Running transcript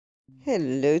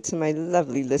Hello to my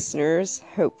lovely listeners.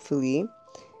 Hopefully,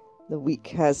 the week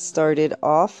has started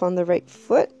off on the right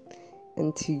foot.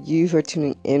 And to you who are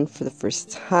tuning in for the first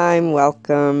time,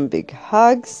 welcome. Big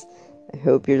hugs. I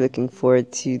hope you're looking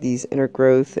forward to these inner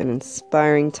growth and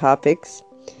inspiring topics.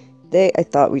 Today, I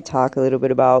thought we'd talk a little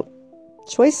bit about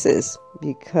choices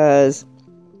because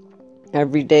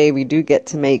every day we do get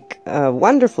to make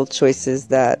wonderful choices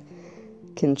that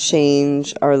can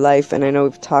change our life. And I know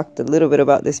we've talked a little bit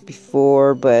about this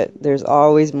before, but there's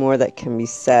always more that can be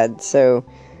said. So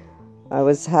I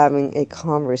was having a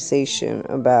conversation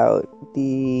about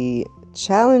the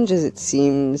challenges it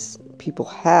seems people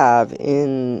have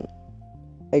in,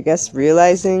 I guess,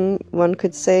 realizing, one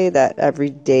could say, that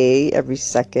every day, every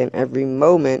second, every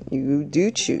moment you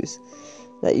do choose.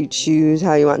 That you choose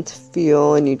how you want to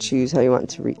feel, and you choose how you want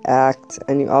to react,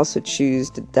 and you also choose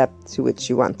the depth to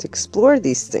which you want to explore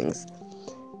these things.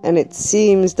 And it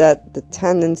seems that the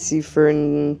tendency for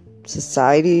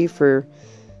society, for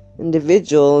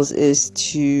individuals, is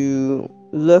to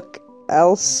look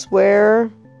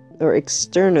elsewhere or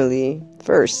externally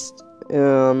first,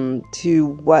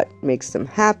 to what makes them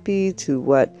happy, to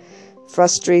what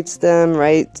frustrates them,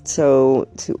 right? So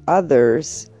to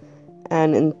others.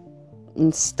 And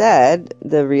instead,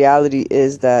 the reality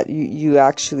is that you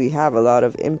actually have a lot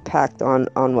of impact on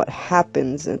what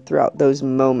happens and throughout those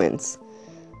moments.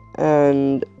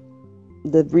 And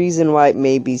the reason why it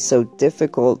may be so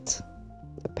difficult,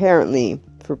 apparently,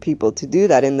 for people to do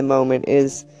that in the moment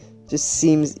is just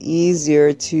seems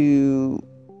easier to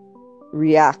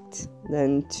react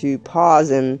than to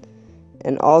pause and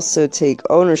also take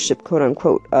ownership, quote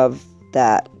unquote, of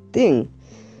that thing.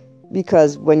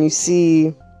 Because when you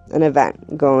see an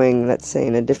event going, let's say,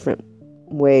 in a different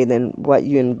way than what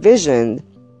you envisioned,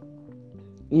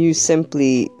 you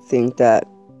simply think that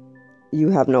you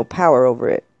have no power over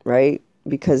it, right?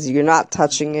 Because you're not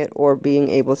touching it or being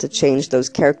able to change those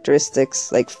characteristics,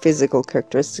 like physical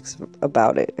characteristics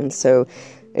about it. And so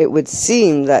it would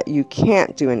seem that you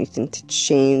can't do anything to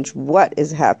change what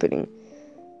is happening.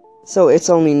 So it's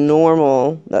only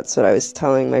normal, that's what I was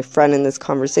telling my friend in this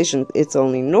conversation, it's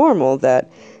only normal that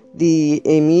the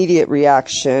immediate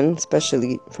reaction,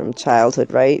 especially from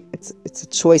childhood, right? It's a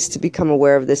choice to become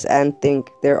aware of this and think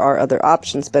there are other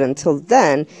options. But until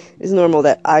then, it's normal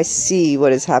that I see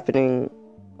what is happening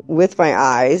with my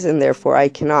eyes, and therefore I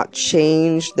cannot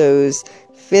change those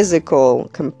physical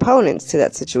components to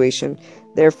that situation.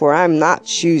 Therefore, I'm not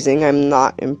choosing, I'm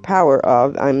not in power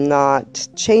of, I'm not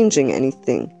changing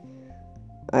anything.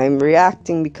 I'm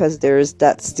reacting because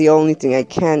that's the only thing I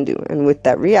can do. And with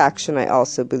that reaction, I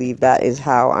also believe that is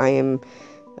how I am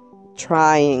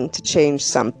trying to change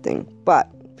something. But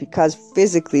because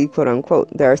physically, quote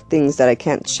unquote, there are things that I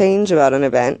can't change about an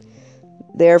event,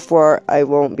 therefore I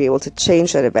won't be able to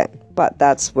change that event. But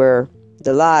that's where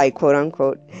the lie, quote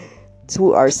unquote,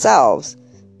 to ourselves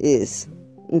is.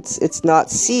 It's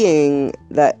not seeing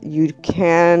that you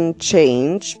can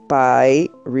change by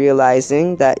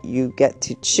realizing that you get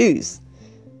to choose.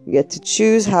 You get to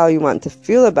choose how you want to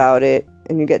feel about it,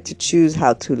 and you get to choose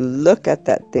how to look at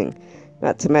that thing.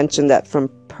 Not to mention that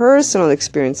from personal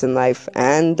experience in life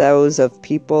and those of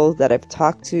people that I've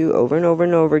talked to over and over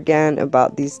and over again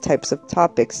about these types of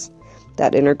topics,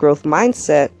 that inner growth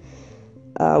mindset,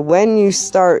 when you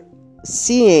start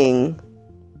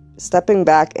stepping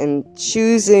back and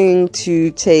choosing to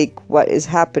take what is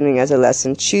happening as a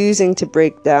lesson, choosing to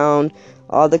break down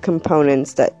all the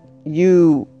components that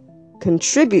you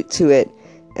contribute to it,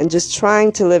 and just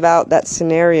trying to live out that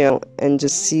scenario and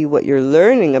just see what you're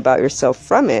learning about yourself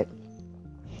from it,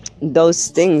 those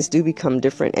things do become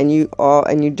different, and you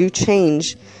do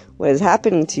change what is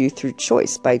happening to you through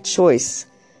choice. By choice,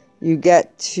 you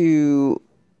get to,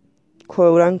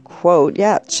 quote unquote,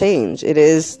 change. It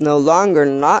is no longer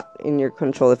not in your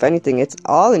control. If anything, it's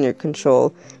all in your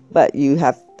control, but you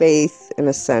have faith, in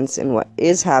a sense, in what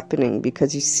is happening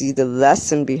because you see the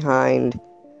lesson behind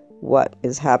what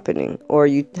is happening, or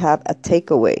you have a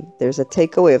takeaway. There's a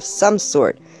takeaway of some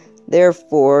sort.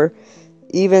 Therefore,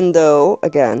 even though,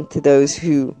 again, to those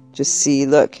who just see,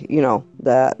 look,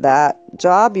 that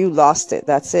job, you lost it.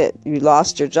 That's it. You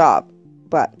lost your job.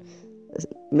 But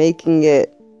making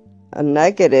it a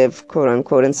negative, quote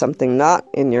unquote, and something not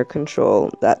in your control,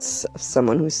 that's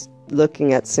someone who's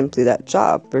looking at simply that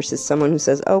job versus someone who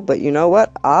says, oh, but you know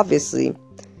what? Obviously,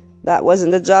 that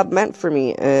wasn't the job meant for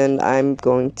me, and I'm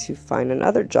going to find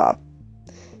another job.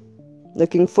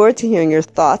 Looking forward to hearing your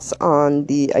thoughts on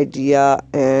the idea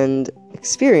and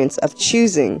experience of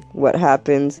choosing what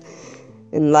happens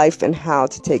in life and how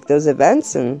to take those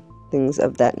events and things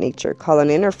of that nature. Call on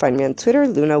in or find me on Twitter,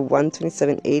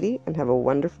 Luna12780, and have a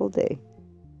wonderful day.